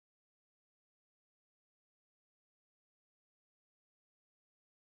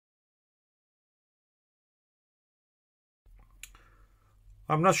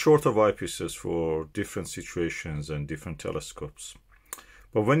I'm not short of eyepieces for different situations and different telescopes.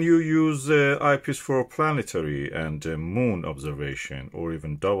 But when you use eyepiece for planetary and moon observation or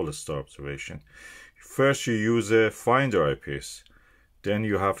even double star observation, first you use a finder eyepiece, then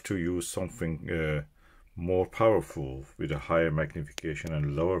you have to use something more powerful with a higher magnification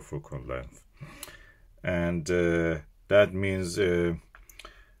and lower focal length. And that means you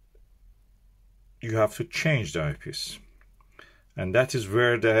have to change the eyepiece. And that is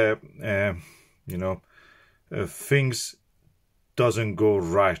where the, things doesn't go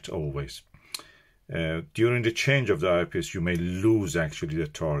right always. During the change of the eyepiece, you may lose actually the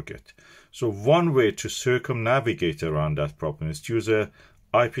target. So one way to circumnavigate around that problem is to use a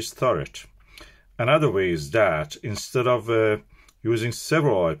eyepiece turret. Another way is that instead of using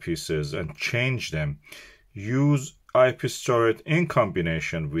several eyepieces and change them, use eyepiece turret in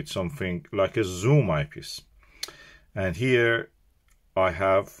combination with something like a zoom eyepiece. And here I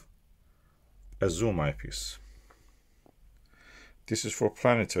have a zoom eyepiece. This is for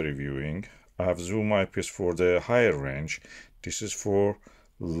planetary viewing. I have zoom eyepiece for the higher range. This is for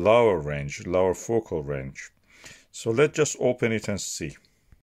lower range, lower focal range. So let's just open it and see.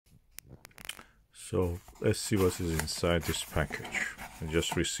 So let's see what is inside this package. I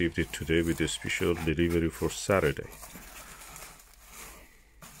just received it today with a special delivery for Saturday.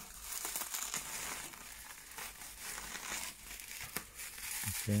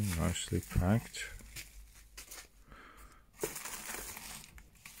 Okay, nicely packed.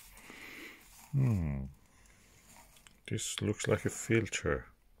 This looks like a filter.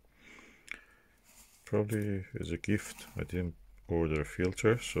 Probably is a gift. I didn't order a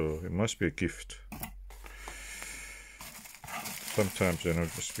filter, so it must be a gift. Sometimes,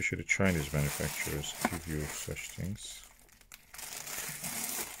 especially Chinese manufacturers give you such things.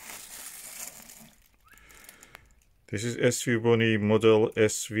 This is SVBONY model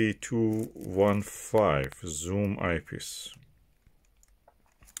SV215 Zoom Eyepiece.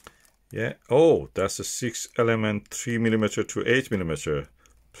 Yeah, oh, that's a 6-element 3mm to 8mm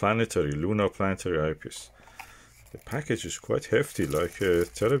planetary, lunar planetary eyepiece. The package is quite hefty, like a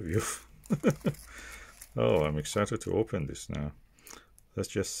TeleView. Oh, I'm excited to open this now. Let's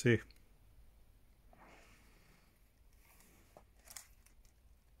just see.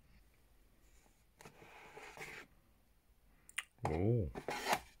 Oh,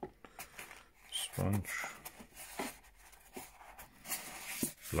 sponge.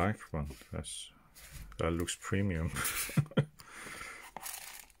 Black one. That looks premium.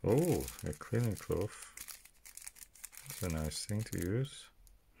 Oh, a cleaning cloth. That's a nice thing to use.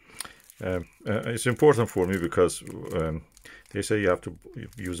 It's important for me because they say you have to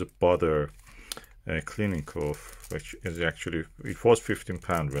use a butter cleaning cloth, which is actually, it was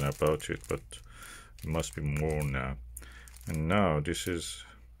 £15 when I bought it, but it must be more now. And now this is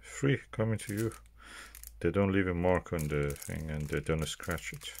free coming to you. They don't leave a mark on the thing and they don't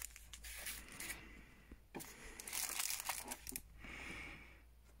scratch it.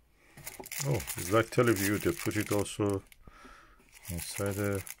 Oh, it's like TeleView, they put it also inside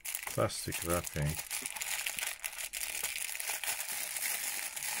a plastic wrapping.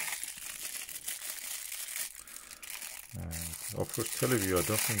 And of course TeleView, I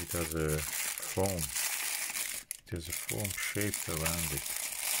don't think it has a foam. It has a foam shaped around it.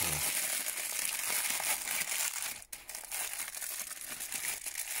 So.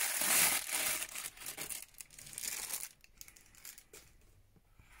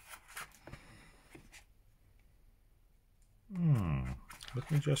 Let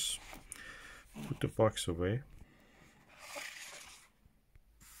me just put the box away.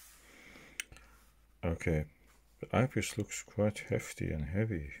 Okay, the eyepiece looks quite hefty and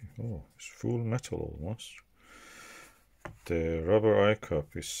heavy. Oh, it's full metal almost. The rubber eye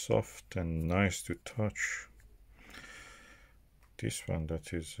cup is soft and nice to touch. This one,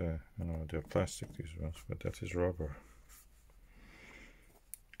 that is, they're plastic, these ones, but that is rubber.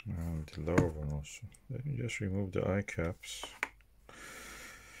 And the lower one also. Let me just remove the eye caps.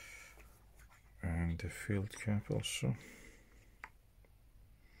 And the field cap also.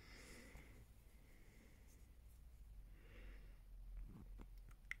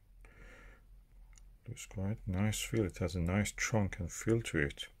 Looks quite nice feel. It has a nice trunk and feel to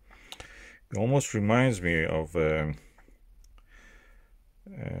it. It almost reminds me of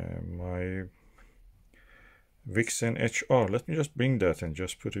my Vixen HR. Let me just bring that and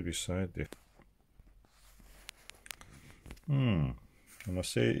just put it beside it. I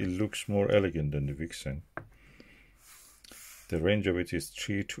must say it looks more elegant than the Vixen. The range of it is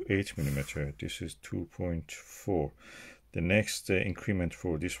 3 to 8mm. This is 2.4. The next increment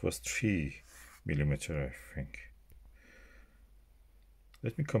for this was 3mm, I think.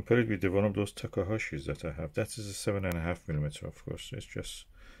 Let me compare it with one of those Takahashis that I have. That is a 7.5mm, of course. Let's just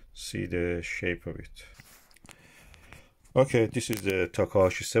see the shape of it. Okay, this is the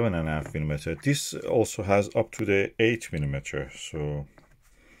Takahashi 7.5mm. This also has up to the 8mm, so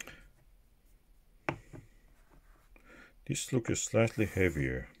this looks slightly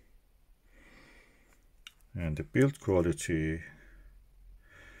heavier. And the build quality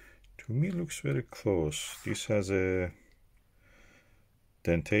to me looks very close. This has a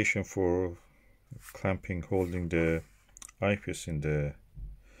dentation for clamping, holding the eyepiece in the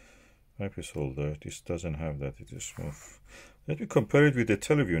eyepiece holder. This doesn't have that, it is smooth. Let me compare it with the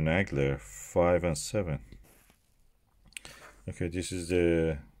Teleview Nagler 5 and 7. Okay, this is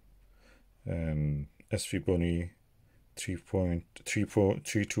the SVBONY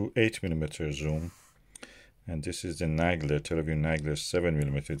 3.8mm zoom, and this is the Nagler, Teleview Nagler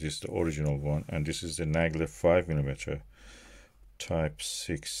 7mm. This is the original one, and this is the Nagler 5mm Type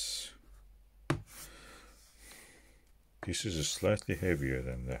 6. This is slightly heavier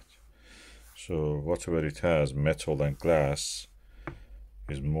than that. So whatever it has, metal and glass,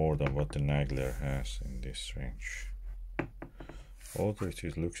 is more than what the Nagler has in this range. Although it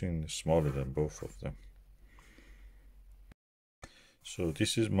is looking smaller than both of them. So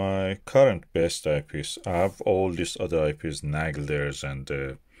this is my current best eyepiece. I have all these other eyepieces, Naglers and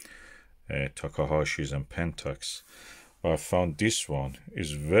Takahashis and Pentax. I found this one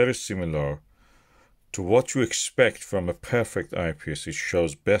is very similar to what you expect from a perfect eyepiece. It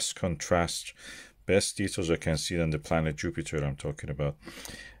shows best contrast, best details I can see on the planet Jupiter I'm talking about.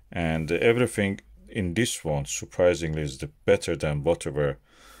 And everything in this one, surprisingly, is better than whatever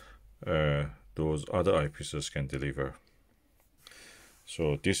those other eyepieces can deliver.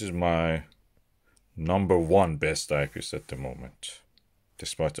 So this is my #1 best eyepiece at the moment,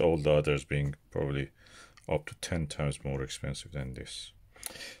 despite all the others being probably up to 10 times more expensive than this.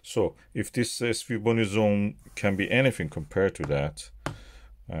 So if this SVBONY Zoom can be anything compared to that,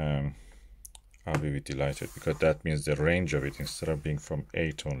 I'll be delighted, because that means the range of it, instead of being from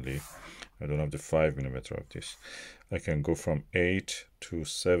 8 only, I don't have the 5mm of this, I can go from 8 to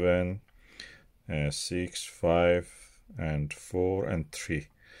 7, 6, 5 and 4 and 3.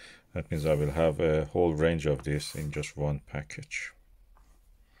 That means I will have a whole range of this in just one package.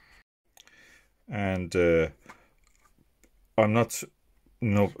 And I'm not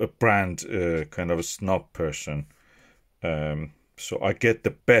a brand kind of a snob person, so I get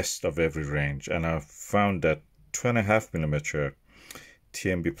the best of every range, and I found that 2.5mm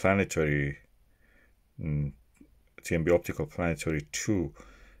TMB Planetary, TMB Optical Planetary 2,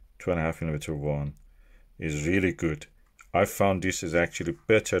 2.5mm one is really good. I found this is actually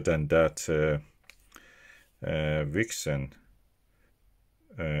better than that Vixen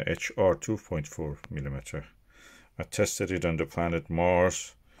HR 2.4mm. I tested it on the planet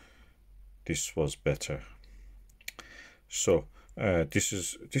Mars. This was better. So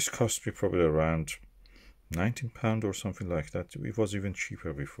this cost me probably around £19 or something like that. It was even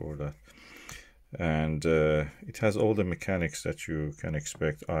cheaper before that, and it has all the mechanics that you can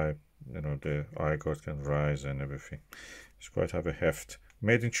expect. The eye guard can rise and everything. It's quite have a heft.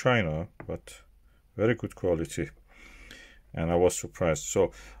 Made in China, but very good quality. And I was surprised.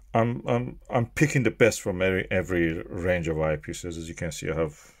 So I'm picking the best from every range of eyepieces. As you can see, I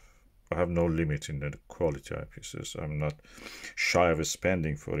have no limit in the quality eyepieces. I'm not shy of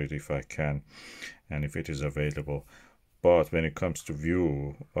spending for it if I can, and if it is available. But when it comes to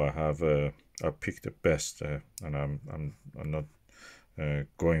view, I picked the best, and I'm not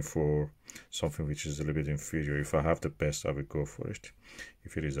going for something which is a little bit inferior. If I have the best, I will go for it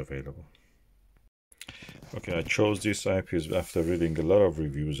if it is available. Okay, I chose this eyepiece after reading a lot of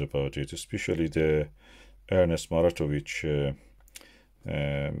reviews about it, especially the Ernest Maratovitch,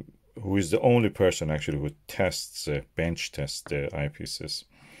 who is the only person actually who tests, bench tests the eyepieces.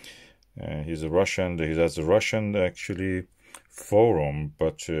 He's a Russian. He has a Russian actually forum,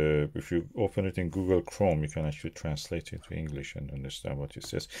 but if you open it in Google Chrome, you can actually translate it to English and understand what it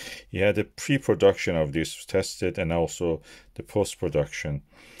says. He had a pre-production of this tested, and also the post-production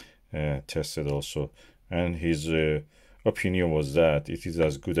tested also, and his opinion was that it is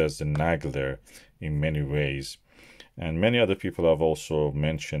as good as the Nagler in many ways, and many other people have also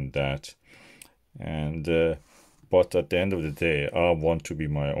mentioned that. And but at the end of the day, I want to be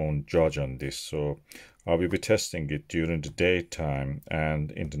my own judge on this, so I will be testing it during the daytime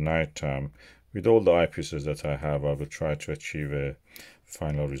and in the nighttime. With all the eyepieces that I have, I will try to achieve a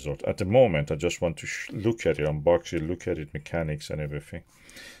final result. At the moment, I just want to look at it, unbox it, look at it, mechanics and everything.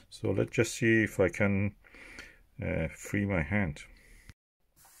 So let's just see if I can free my hand.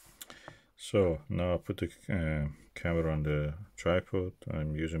 So now I put the camera on the tripod.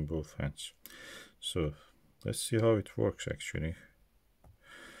 I'm using both hands. So let's see how it works actually.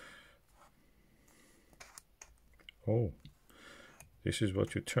 Oh, this is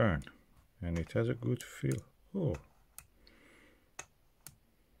what you turn, and it has a good feel. Oh,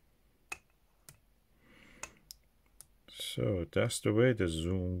 so that's the way the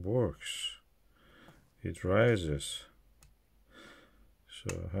zoom works. It rises.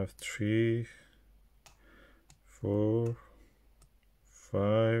 So I have 3, 4,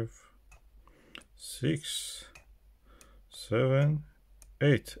 5, 6, 7,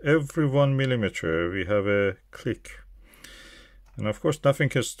 8. Every 1 millimeter we have a click. And of course nothing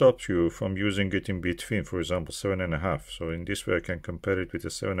can stop you from using it in between, for example 7.5. So in this way I can compare it with the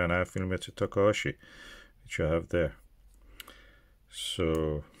 7.5 millimeter Takahashi which I have there.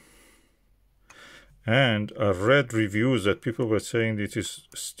 So, and I read reviews that people were saying it is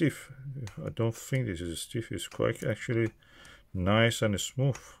stiff. I don't think this is stiff. It's quite actually nice and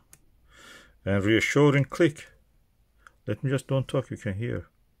smooth and reassuring click. Let me just don't talk, you can hear.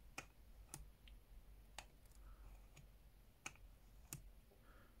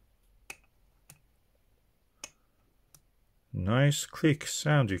 Nice click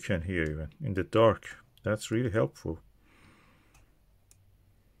sound you can hear even in the dark. That's really helpful.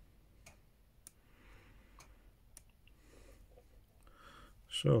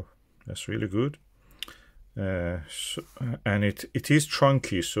 So that's really good. And it is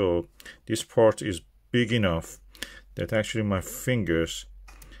chunky, so this part is big enough that actually my fingers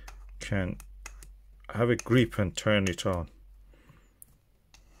can have a grip and turn it on.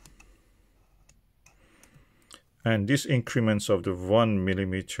 And these increments of the 1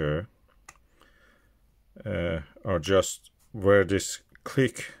 millimeter are just where this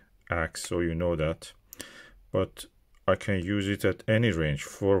click acts, so you know that. But I can use it at any range,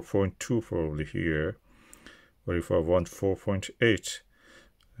 4.2 probably here, or if I want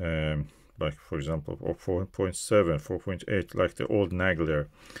 4.8, like for example, or 4.7, 4.8, like the old Nagler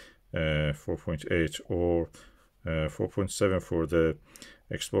 4.8, or 4.7 for the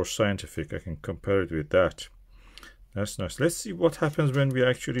Explore Scientific. I can compare it with that. That's nice. Let's see what happens when we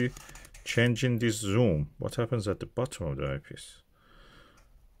actually change in this zoom. What happens at the bottom of the eyepiece?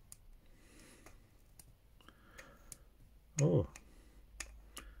 Oh,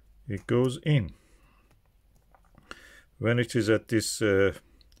 it goes in. When it is at this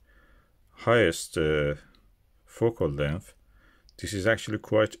highest focal length, this is actually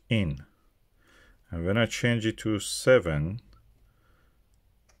quite in. And when I change it to 7,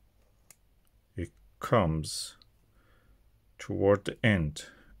 it comes toward the end.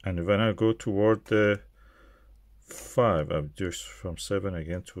 And when I go toward the 5, I've just from 7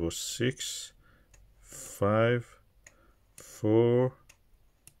 again to 6, 5, 4,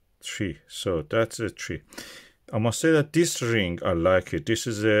 3. So that's a 3. I must say that this ring, I like it. This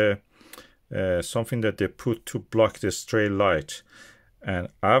is a something that they put to block the stray light, and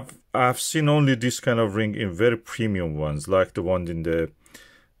I've seen only this kind of ring in very premium ones, like the one in the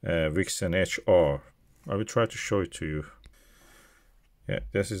Vixen HR. I will try to show it to you. Yeah,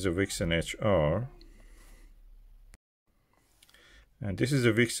 this is the Vixen HR, and this is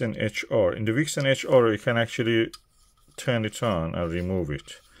the Vixen HR. In the Vixen HR, you can actually turn it on and remove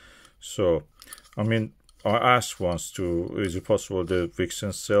it. So, I mean, I asked once is it possible that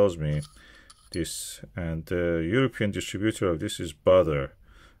Vixen sells me this, and the European distributor of this is Bother,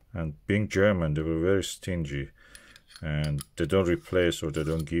 and being German, they were very stingy, and they don't replace or they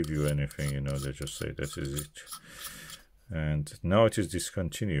don't give you anything, you know, they just say that is it. And now it is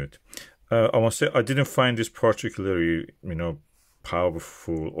discontinued. I must say I didn't find this particularly, you know,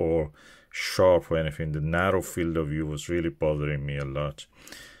 powerful or sharp or anything. The narrow field of view was really bothering me a lot.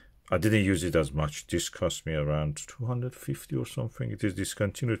 I didn't use it as much. This cost me around 250 or something. It is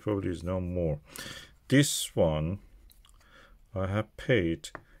discontinued, probably is no more. This one I have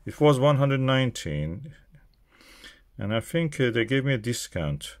paid, it was 119, and I think they gave me a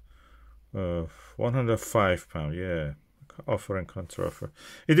discount of £105, yeah, offer and counter offer.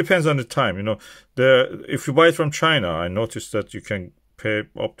 It depends on the time, you know. If you buy it from China, I noticed that you can pay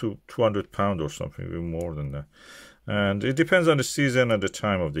up to £200 or something, even more than that. And it depends on the season and the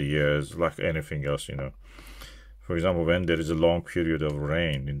time of the year. It's like anything else, you know. For example, when there is a long period of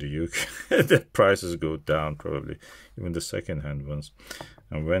rain in the UK, the prices go down probably, even the second-hand ones.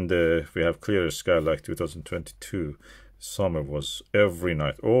 And when we have clearer sky like 2022, summer was every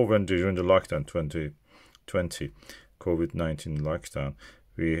night. Or when during the lockdown 2020, COVID-19 lockdown,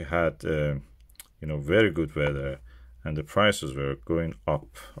 we had you know, very good weather, and the prices were going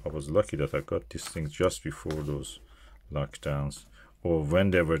up. I was lucky that I got these things just before those lockdowns, or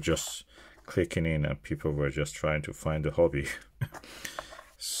when they were just clicking in and people were just trying to find a hobby.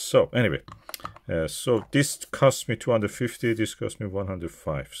 So anyway, so this cost me 250, this cost me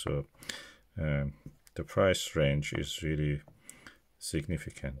 105. So the price range is really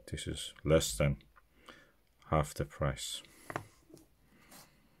significant. This is less than half the price.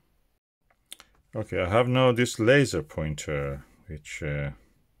 Okay, I have now this laser pointer, which you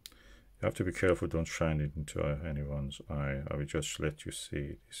have to be careful, don't shine it into anyone's eye. I will just let you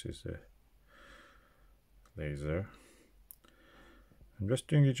see. This is the laser. I'm just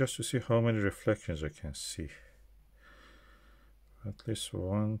doing it just to see how many reflections I can see. At least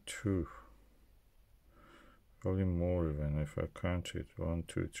 1, 2. Probably more even if I count it. 1,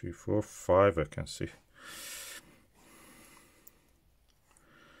 2, 3, 4, 5 I can see.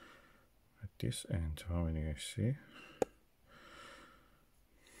 At this end, how many I see?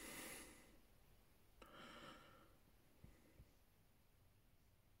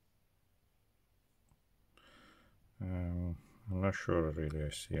 I'm not sure really I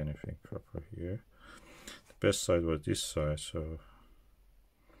see anything proper here. The best side was this side, so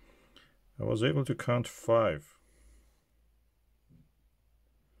I was able to count 5.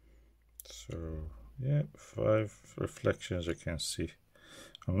 So yeah, 5 reflections I can see.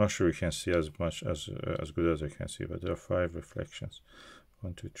 I'm not sure you can see as much as good as I can see, but there are 5 reflections.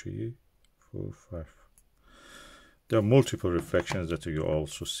 1, 2, 3, 4, 5. There are multiple reflections that you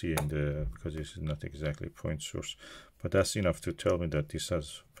also see in the, because this is not exactly point source, but that's enough to tell me that this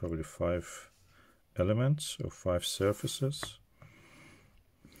has probably 5 elements or 5 surfaces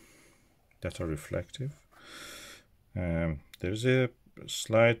that are reflective. There's a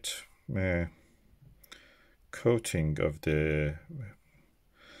slight coating of the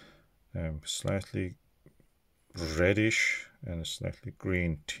slightly reddish and a slightly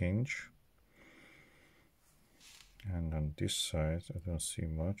green tinge. And on this side I don't see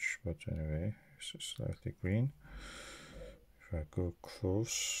much, but anyway, it's slightly green. If I go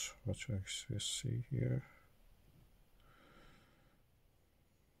close, what do I see here?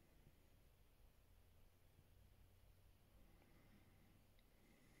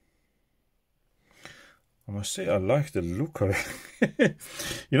 I must say I like the look of it.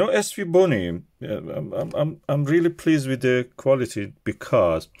 You know, SVBONY, I'm really pleased with the quality,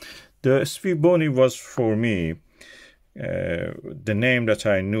 because the SVBONY was for me the name that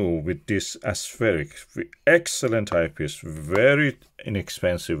I knew with this aspheric, excellent eyepiece, very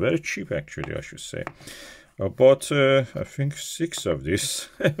inexpensive, very cheap actually, I should say. I bought I think 6 of this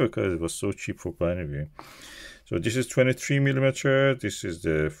because it was so cheap for Planetary. So this is 23mm, this is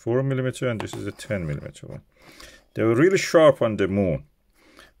the 4mm, and this is the 10mm one. They were really sharp on the moon.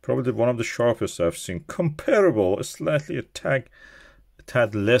 Probably one of the sharpest I've seen. Comparable, slightly a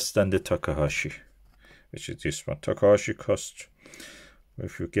tad less than the Takahashi, which is this one. Takahashi cost,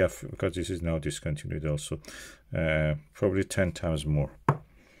 if you get, because this is now discontinued also, probably 10 times more.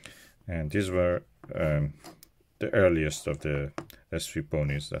 And these were the earliest of the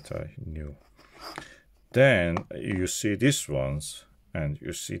SVBONYs that I knew. Then you see these ones, and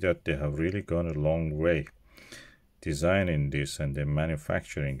you see that they have really gone a long way designing this and then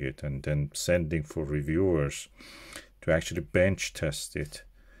manufacturing it and then sending for reviewers to actually bench test it.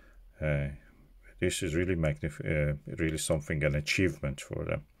 This is really really something, an achievement for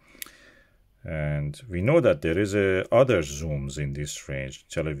them. And we know that there is other zooms in this range.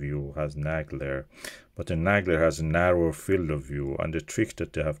 Teleview has Nagler, but the Nagler has a narrower field of view, and the trick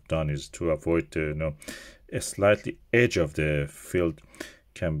that they have done is to avoid the, a slightly edge of the field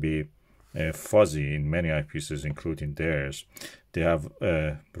can be fuzzy in many eyepieces, including theirs. They have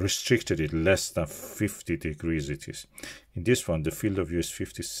restricted it less than 50 degrees it is. In this one, the field of view is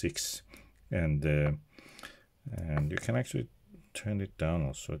 56, and you can actually turn it down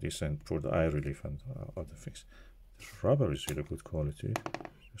also, this, and for the eye relief and other things. This rubber is really good quality,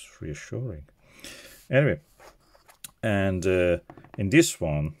 just reassuring. Anyway, and in this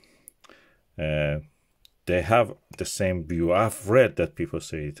one, they have the same view. I've read that people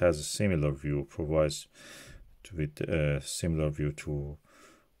say it has a similar view, provides with a similar view to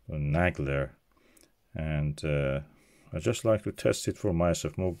Nagler, and I just like to test it for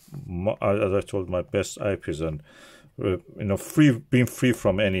myself. As I told, my best eyepiece, and being free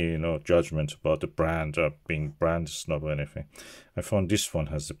from any judgment about the brand or being brand snob or anything. I found this one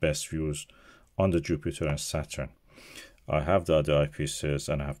has the best views on the Jupiter and Saturn. I have the other eyepieces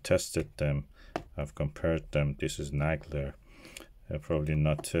and I have tested them. I've compared them. This is Nagler, probably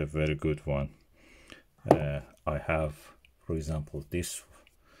not a very good one. I have, for example, this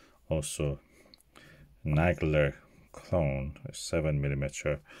also Nagler clone, a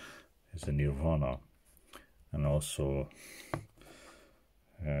 7mm, is a Nirvana, and also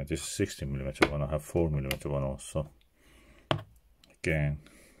This is 16mm one. I have 4mm one also. Again,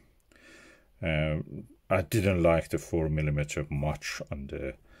 I didn't like the 4mm much on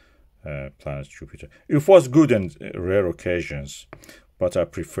the Planet Jupiter. It was good in rare occasions, but I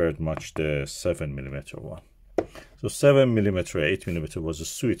preferred much the 7mm one. So 7mm, 8mm was a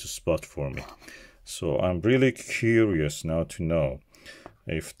sweet spot for me. So I'm really curious now to know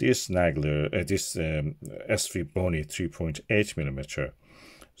if this this SVBONY 3.8mm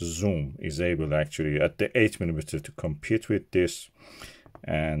zoom is able actually at the 8mm to compete with this,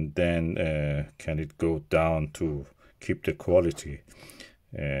 and then can it go down to keep the quality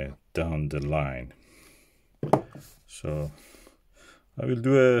down the line. So I will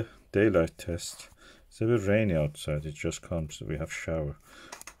do a daylight test. It's a bit rainy outside, it just comes, we have shower,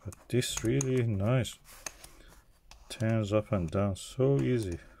 but this really nice, turns up and down so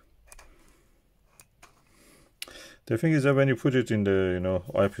easy. The thing is that when you put it in the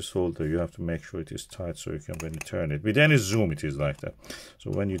eyepiece holder, you have to make sure it is tight, so you can, when you turn it, with any zoom it is like that.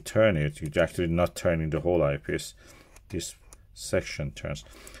 So when you turn it, you're actually not turning the whole eyepiece, this section turns.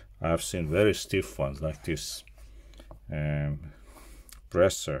 I have seen very stiff ones like this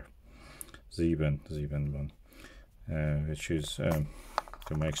Bresser Z1, which is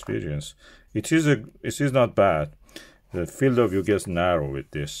to my experience, it is not bad. The field of view gets narrow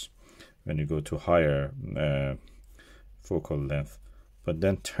with this when you go to higher focal length, but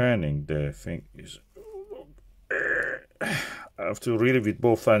then turning the thing is I have to really, with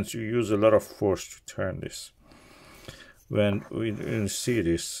both hands, you use a lot of force to turn this. When we see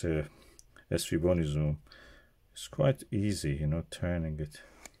this SVBONY zoom, it's quite easy, turning it,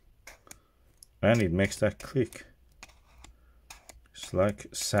 and it makes that click. It's like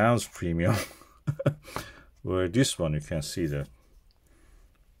sounds premium. Where this one, you can see that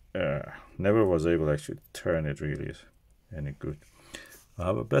never was able to actually turn it really any good. I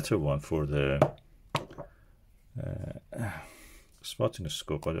have a better one for the spotting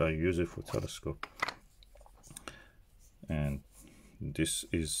scope, but I use it for telescope, and this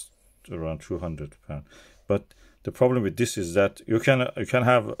is around £200. But the problem with this is that you can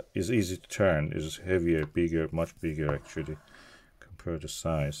have, is easy to turn, is heavier, bigger, much bigger actually compared to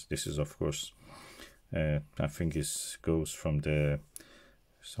size. This is of course I think it goes from the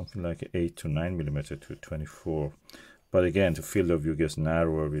something like 8 to 9mm to 24. But again, the field of view gets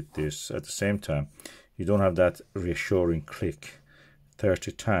narrower with this. At the same time, you don't have that reassuring click.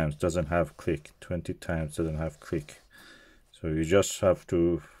 30 times doesn't have click, 20 times doesn't have click. So you just have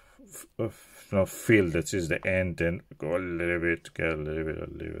to feel that is the end, and go a little bit, get a little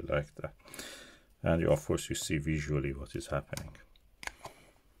bit like that. And of course you see visually what is happening.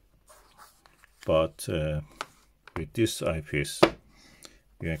 But with this eyepiece,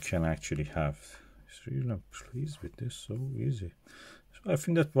 you can actually have, it's really not pleased with this, so easy. So I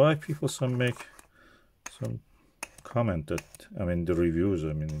think that why people make some comment that, the reviews,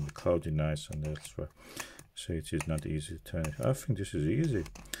 in the Cloudy Nights and elsewhere, say it is not easy to turn it. I think this is easy.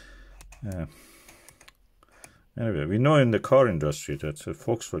 Anyway, we know in the car industry that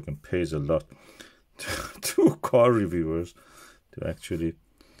Volkswagen pays a lot to car reviewers to actually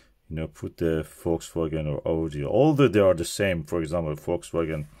put the Volkswagen or Audi, although they are the same. For example,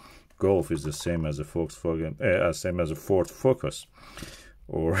 Volkswagen Golf is the same as a Volkswagen, same as a Ford Focus,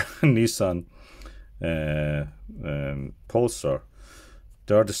 or Nissan Pulsar.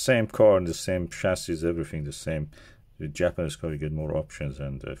 They are the same car and the same chassis, everything the same. The Japanese car, you get more options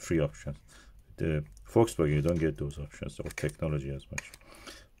and free options. The Volkswagen, you don't get those options or technology as much.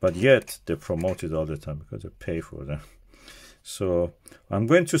 But yet they promote it all the time because they pay for them. So I'm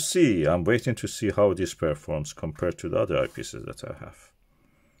waiting to see how this performs compared to the other eyepieces that I have.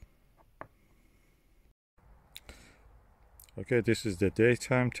 Okay, this is the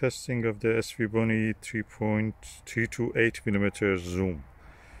daytime testing of the SVBONY 3.328mm zoom,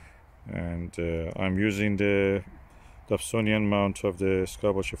 and I'm using the Dobsonian mount of the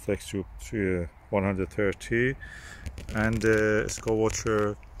Skywatcher Flextube 130 and the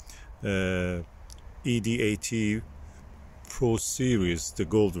Skywatcher ED Pro Series, the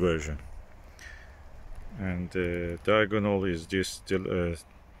gold version, and the diagonal is this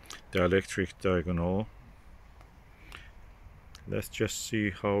dielectric diagonal. Let's just see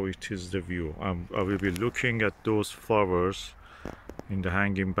how it is the view. I will be looking at those flowers in the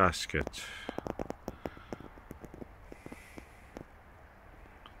hanging basket.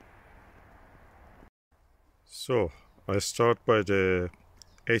 So I start by the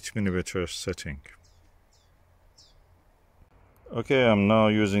 8mm setting. Okay, I'm now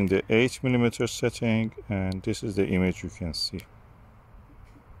using the 8mm setting, and this is the image you can see.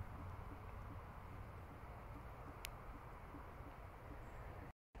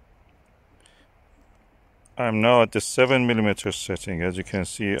 I'm now at the 7mm setting. As you can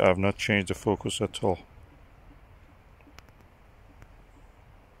see, I've not changed the focus at all.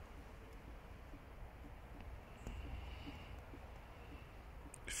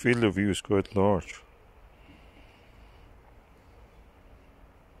 The field of view is quite large.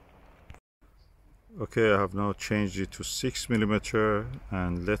 Okay, I have now changed it to 6mm,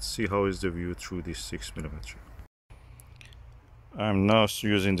 and let's see how is the view through this 6mm. I'm now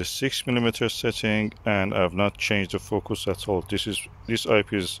using the 6mm setting, and I've not changed the focus at all. This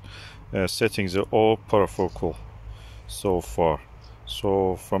eyepiece settings are all parafocal so far.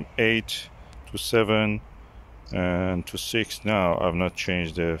 So from 8 to 7 and to 6 now, I've not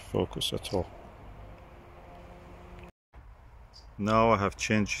changed the focus at all. Now I have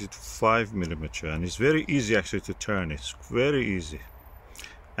changed it to 5mm, and it's very easy actually to turn it. It's very easy,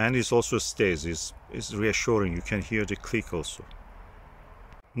 and it also stays. It's reassuring. You can hear the click also.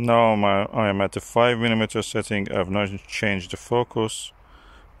 Now I am at the 5mm setting. I've not changed the focus.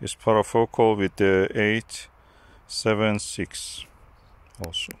 It's parafocal with the 8, 7, 6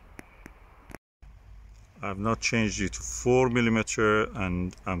 also. I've not changed it to 4mm,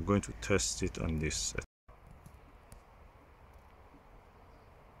 and I'm going to test it on this set.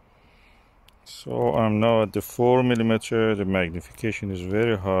 So I'm now at the 4mm. The magnification is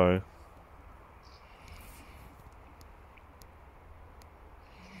very high.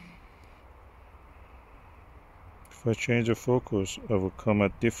 If I change the focus, I will come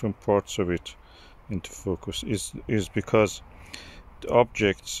at different parts of it into focus. Is because the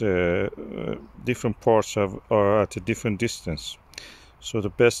objects, different parts are at a different distance. So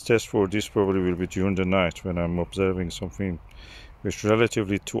the best test for this probably will be during the night when I'm observing something which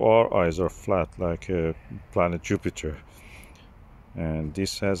relatively to our eyes are flat, like planet Jupiter. And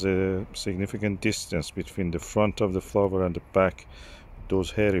this has a significant distance between the front of the flower and the back, those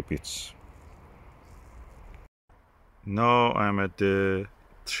hairy bits. Now I'm at the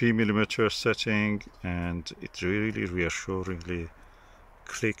 3mm setting, and it really reassuringly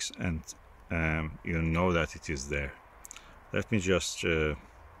clicks, and you know that it is there. Let me just show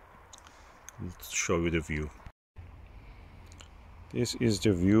you the view. This is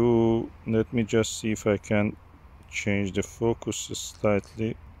the view. Let me just see if I can change the focus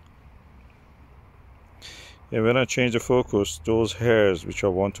slightly. Yeah, when I change the focus, those hairs which I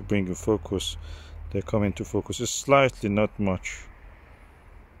want to bring in focus, they come into focus. It's slightly, not much.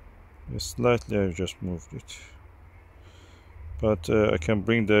 It's slightly, I've just moved it. But I can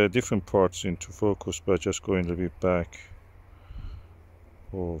bring the different parts into focus by just going a little bit back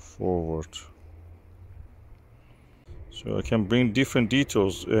or forward. So I can bring different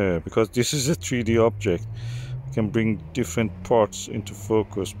details because this is a 3D object. I can bring different parts into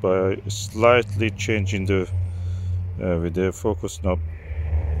focus by slightly changing the with the focus knob,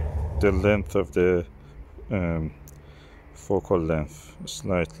 the length of the focal length,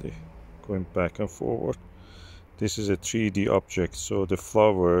 slightly going back and forward. This is a 3D object, so the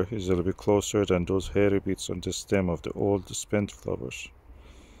flower is a little bit closer than those hairy bits on the stem of the old spent flowers.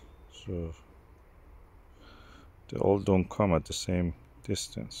 So they all don't come at the same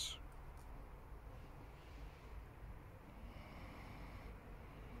distance.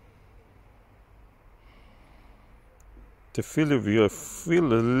 The field of view, I feel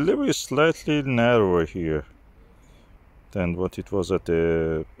a little bit slightly narrower here than what it was at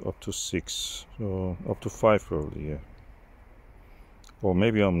the up to 6, so up to 5 probably, yeah. Or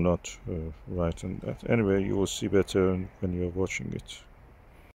maybe I'm not right on that. Anyway, you will see better when you're watching it.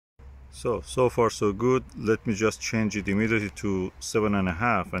 So far so good. Let me just change it immediately to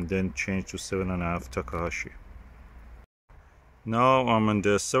 7.5 and then change to 7.5 Takahashi. Now I'm on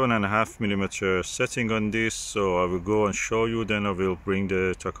the 7.5mm setting on this, so I will go and show you, then I will bring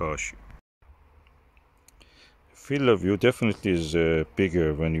the Takahashi. Field of view definitely is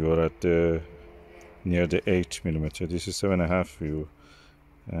bigger when you are at near the 8mm. This is 7.5 view,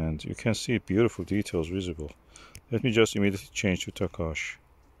 and you can see beautiful details visible. Let me just immediately change to Takahashi.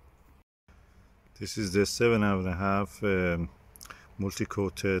 This is the 7.5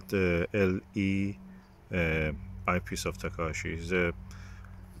 multi-coated LE eyepiece of Takahashi.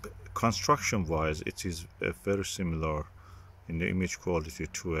 Construction-wise, it is very similar in the image quality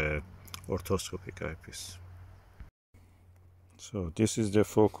to a orthoscopic eyepiece. So this is the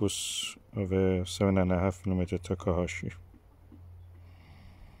focus of a 7.5mm Takahashi.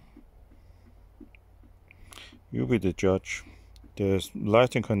 You be the judge. The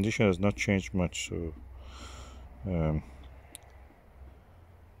lighting condition has not changed much, so I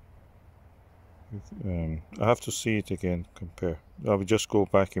have to see it again, compare. I will just go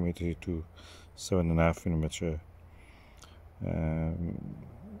back immediately to 7.5mm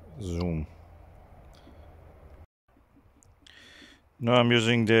zoom Now I'm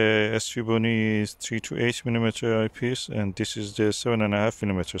using the SVBONY 3 to 8mm eyepiece, and this is the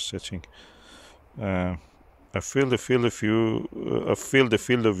 7.5mm setting. I feel the field of view. The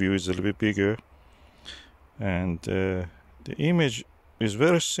field of view is a little bit bigger, and the image is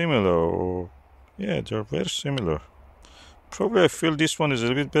very similar. Or yeah, they're very similar. Probably I feel this one is a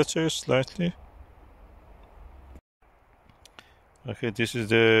little bit better, slightly. Okay, this is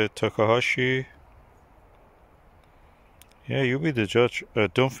the Takahashi. Yeah, you be the judge. I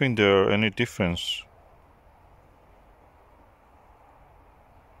don't think there are any difference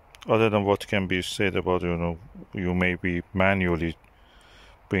other than what can be said about, you may be manually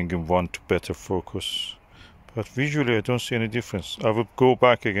bringing one to better focus, but visually I don't see any difference. I would go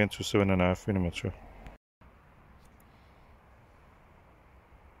back again to 7.5mm.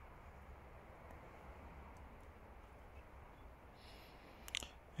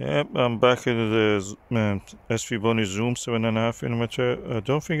 Yep, I'm back in the SVBONY Zoom 7.5mm. I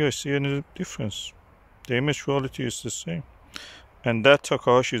don't think I see any difference. The image quality is the same. And that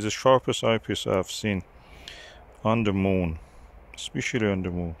Takahashi is the sharpest eyepiece I've seen on the moon, especially on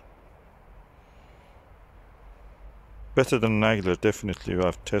the moon. Better than Nagler, definitely.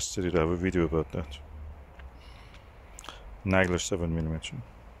 I've tested it. I have a video about that. Nagler 7mm.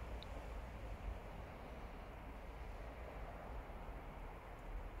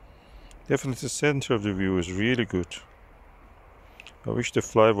 Definitely the center of the view is really good. I wish the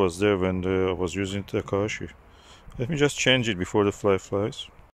fly was there when I was using Takahashi. Let me just change it before the fly flies.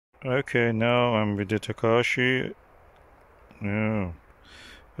 Okay, now I'm with the Takahashi. Yeah.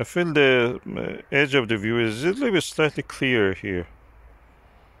 I feel the edge of the view is a little bit slightly clearer here.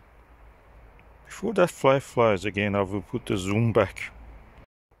 Before that fly flies again, I will put the zoom back.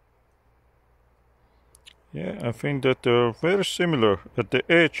 Yeah, I think that they're very similar at the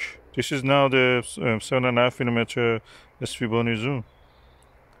edge. This is now the 7.5mm SVBONY zoom.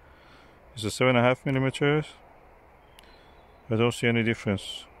 It's a 7.5mm. I don't see any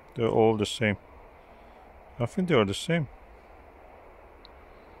difference. They're all the same. I think they are the same.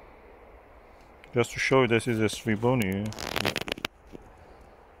 Just to show you, this is a SVBONY.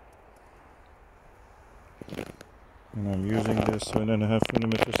 And I'm using the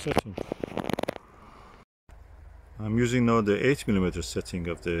 7.5mm setting. I'm using now the 8mm setting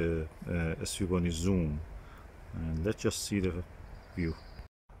of the SVBONY zoom. And let's just see the view.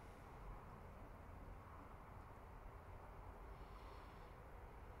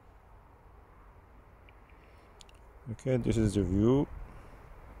 Okay, this is the view.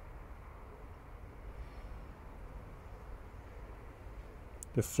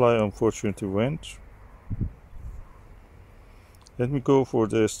 The fly unfortunately went. Let me go for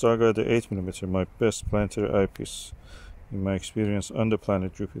the Starguider 8mm, my best planetary eyepiece in my experience on the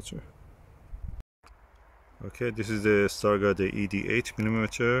planet Jupiter. Okay, this is the Starguider ED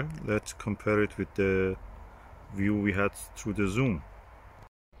 8mm. Let's compare it with the view we had through the zoom.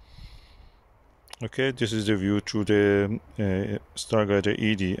 Okay, this is the view through the Starguider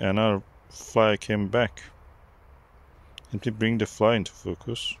ED, and our fly came back. Let me bring the fly into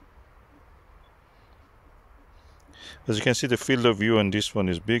focus. As you can see, the field of view on this one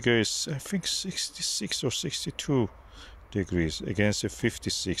is bigger. It's, I think, 66 or 62 degrees against the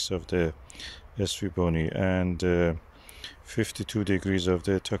 56 of the SVBONY and 52 degrees of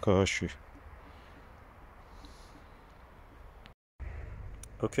the Takahashi.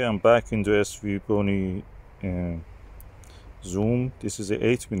 Okay, I'm back in the SVBONY zoom. This is the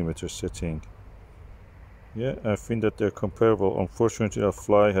 8mm setting. Yeah, I think that they're comparable. Unfortunately, our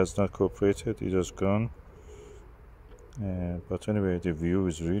fly has not cooperated. It has gone. But anyway, the view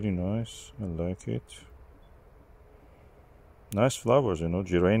is really nice. I like it. Nice flowers,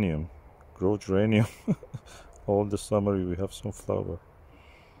 geranium. Grow geranium. All the summer we have some flower.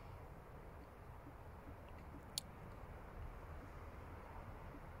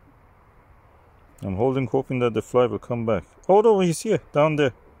 I'm hoping that the fly will come back. Oh no, he's here, down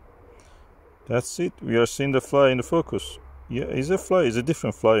there. That's it. We are seeing the fly in the focus. Yeah, it's a fly. It's a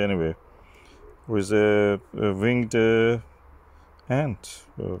different fly anyway. With a winged ant,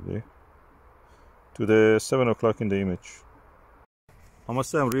 probably. To the 7 o'clock in the image. I must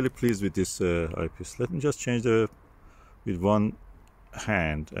say I'm really pleased with this eyepiece. Let me just change with one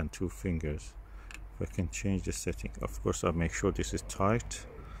hand and 2 fingers. If I can change the setting. Of course, I'll make sure this is tight.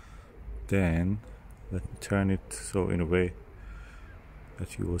 Then let me turn it so in a way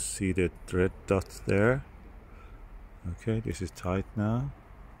that you will see the red dot there. Okay, this is tight now.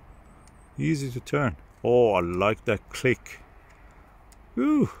 Easy to turn. Oh, I like that click. Ooh,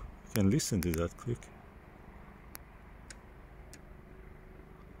 you can listen to that click.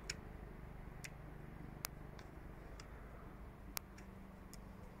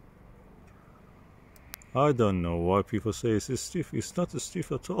 I don't know why people say it's stiff. It's not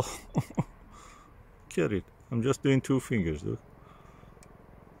stiff at all. Get it? I'm just doing two fingers, look.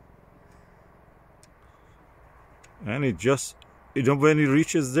 And it just, when it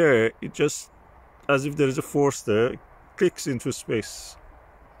reaches there, it just, as if there is a force there, it clicks into space.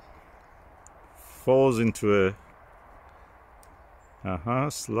 Falls into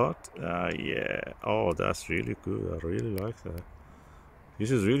a slot. Yeah. Oh, that's really good. I really like that.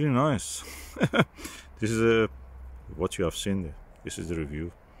 This is really nice. This is what you have seen there. This is the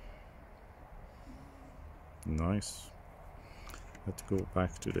review. Nice. Let's go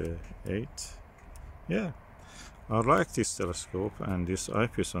back to the 8. Yeah, I like this telescope and this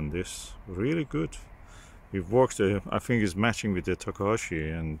eyepiece on this. Really good. It works. I think it's matching with the Takahashi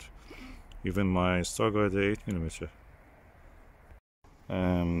and even my Starguider 8mm.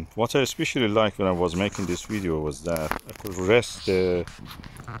 What I especially liked when I was making this video was that I could rest the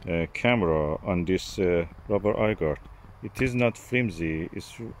camera on this rubber eye guard. It is not flimsy,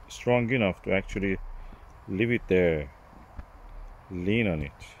 it's strong enough to actually leave it there, lean on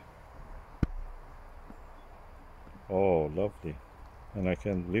it. Oh, lovely. And I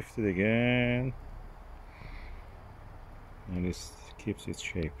can lift it again and it keeps its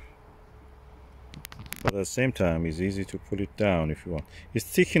shape. But at the same time, it's easy to pull it down if you want. It's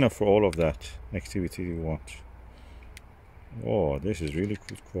thick enough for all of that activity you want. Oh, this is really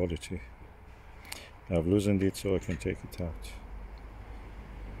good quality. I've loosened it so I can take it out.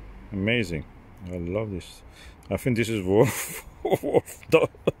 Amazing. I love this. I think this is worth more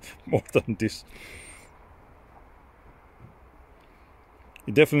than this.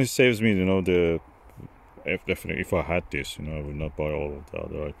 It definitely saves me, you know, definitely, if I had this, you know, I would not buy all of the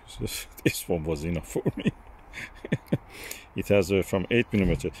other eyepieces. This one was enough for me. It has from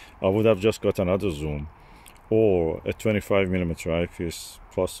 8mm. I would have just got another zoom or a 25mm eyepiece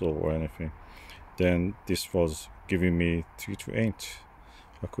plus or anything. Then this was giving me 3 to 8.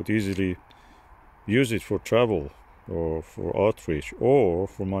 I could easily use it for travel or for outreach or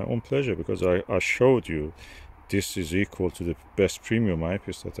for my own pleasure, because I showed you this is equal to the best premium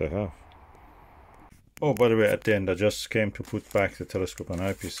eyepiece that I have. Oh, by the way, at the end I just came to put back the telescope and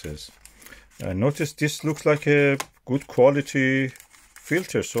eyepieces. I noticed this looks like a good quality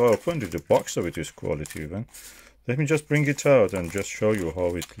filter, so I opened it. The box of it is quality even. Let me just bring it out and just show you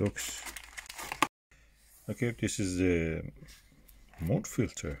how it looks. Okay, this is the moon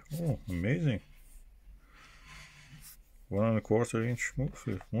filter. Oh, amazing. 1 1/4 inch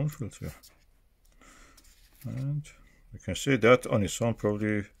moon filter. And you can see that on its own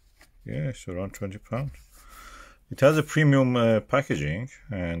probably, yeah, it's around £20. It has a premium packaging,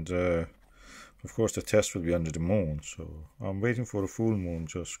 and of course the test will be under the moon, so I'm waiting for a full moon,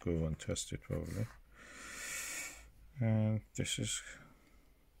 just go and test it probably. And this is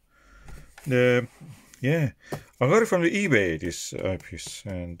the, yeah, I got it from the eBay, this eyepiece,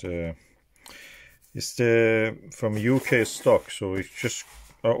 and it's from UK stock, so it's just,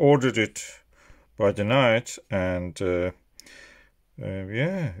 I ordered it by the night, and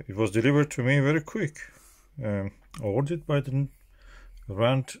yeah, it was delivered to me very quick. I ordered by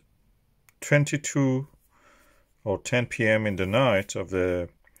around 22 or 10 p.m. in the night of the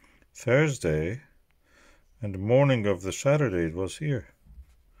Thursday, and the morning of the Saturday it was here.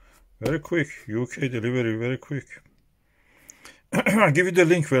 Very quick, UK delivery, very quick. I'll give you the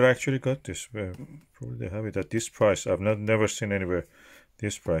link where I actually got this. Probably they have it at this price. I've never seen anywhere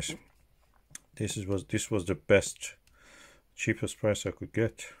this price. This was the best, cheapest price I could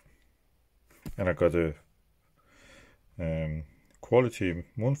get, and I got a quality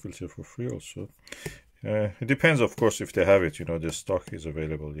moon filter for free also. It depends, of course, if they have it. You know, the stock is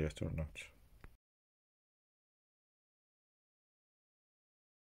available yet or not.